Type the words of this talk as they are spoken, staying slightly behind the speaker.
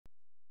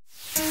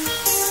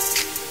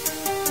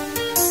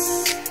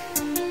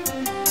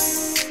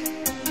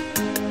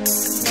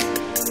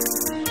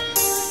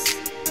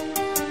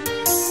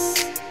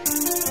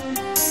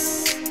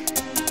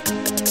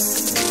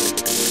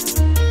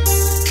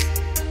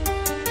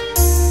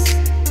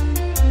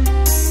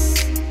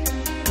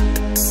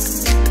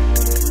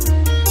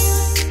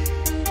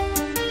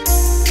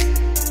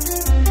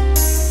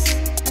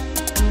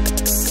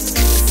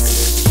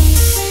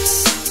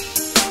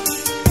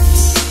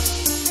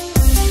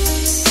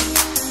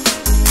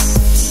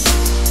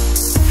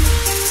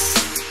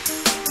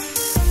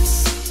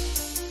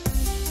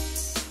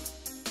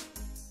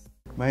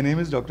My name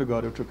is Dr.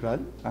 Gaurav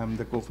Chukral. I am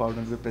the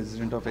co-founder and the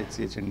president of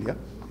HCAH India.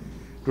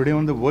 Today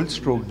on the World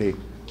Stroke Day,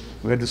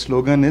 where the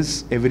slogan is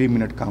 "Every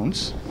minute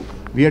counts,"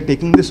 we are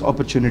taking this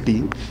opportunity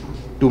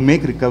to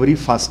make recovery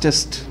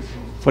fastest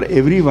for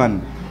everyone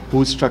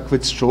who is struck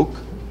with stroke,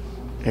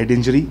 head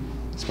injury,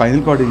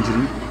 spinal cord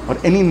injury, or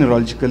any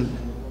neurological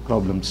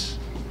problems.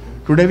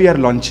 Today we are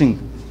launching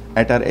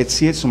at our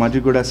HCAH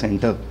SuVitas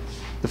Centre,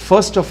 the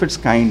first of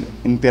its kind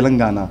in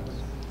Telangana,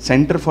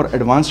 Centre for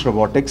Advanced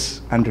Robotics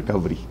and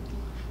Recovery.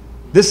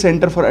 This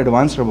Centre for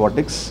Advanced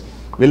Robotics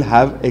will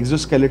have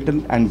exoskeletal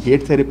and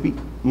gait therapy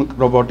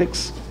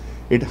robotics.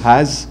 It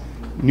has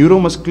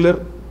neuromuscular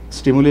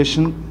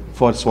stimulation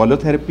for swallow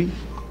therapy.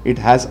 It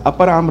has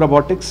upper arm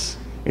robotics.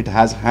 It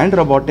has hand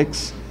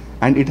robotics,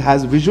 and it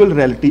has visual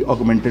reality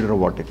augmented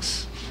robotics.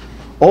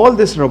 All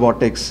this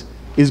robotics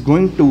is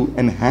going to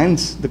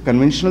enhance the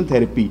conventional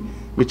therapy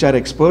which our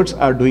experts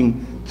are doing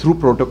through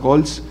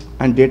protocols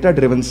and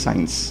data-driven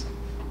science.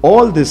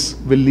 All this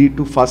will lead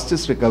to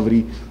fastest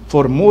recovery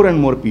for more and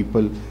more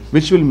people,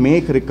 which will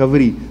make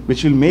recovery,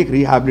 which will make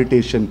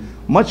rehabilitation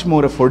much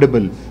more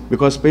affordable,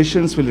 because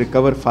patients will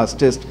recover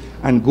fastest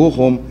and go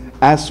home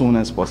as soon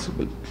as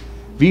possible.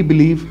 We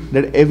believe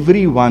that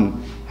everyone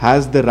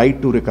has the right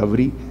to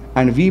recovery,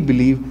 and we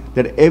believe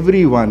that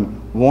everyone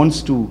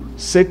wants to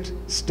sit,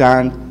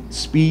 stand,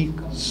 speak,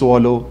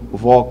 swallow,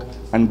 walk,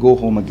 and go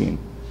home again.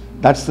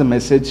 That's the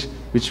message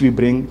which we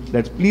bring,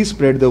 that please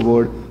spread the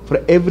word for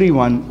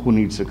everyone who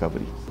needs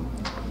recovery.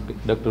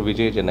 Dr.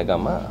 Vijay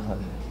Janagama,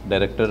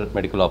 Director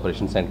Medical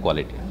Operations and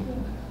Quality.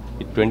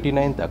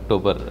 29th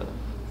October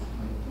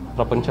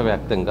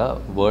ప్రపంచవ్యాప్తంగా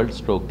world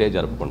stroke day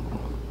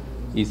జరుపుకుంటున్నాం.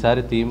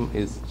 ఈసారి theme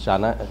is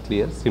చాలా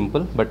clear,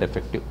 simple but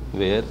effective,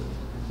 wear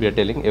we're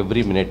telling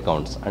every minute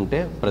counts, అంటే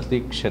ప్రతి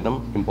క్షణం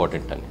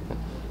important అని.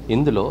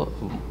 ఇందులో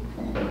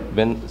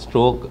when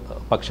stroke,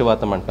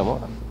 పక్షవాతం అంటామో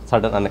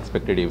sudden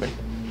unexpected event,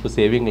 so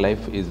saving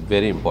life is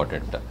very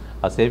important.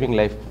 ఆ సేవింగ్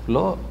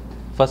లైఫ్లో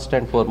first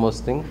and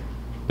foremost thing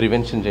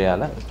prevention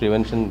చేయాలి.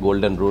 Prevention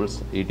golden rules,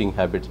 eating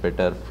habits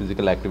better,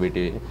 physical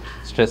activity,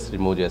 stress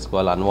remove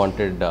చేసుకోవాలి,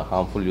 unwanted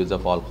harmful use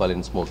of alcohol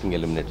and smoking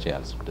eliminate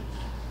చేయాల్సి ఉంటుంది.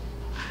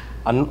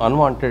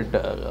 Unwanted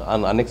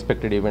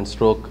unexpected event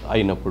stroke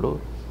అయినప్పుడు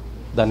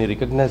దాన్ని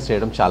recognise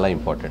చేయడం చాలా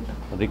ఇంపార్టెంట్.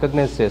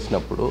 రికగ్నైజ్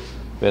చేసినప్పుడు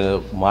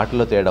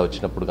మాటలో తేడా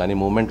వచ్చినప్పుడు కానీ,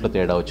 మూమెంట్లో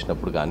తేడా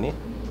వచ్చినప్పుడు కానీ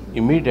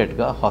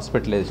ఇమీడియట్గా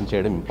హాస్పిటలైజేషన్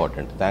చేయడం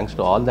important. Thanks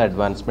to all the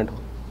advancement,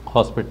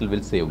 hospital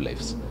will save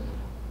lives.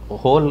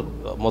 Whole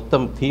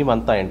మొత్తం థీమ్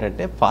అంతా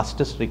ఏంటంటే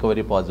ఫాస్టెస్ట్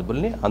రికవరీ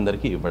పాసిబుల్ని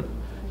అందరికీ ఇవ్వడం.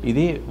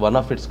 ఇది one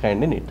of it's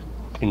kind in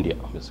India.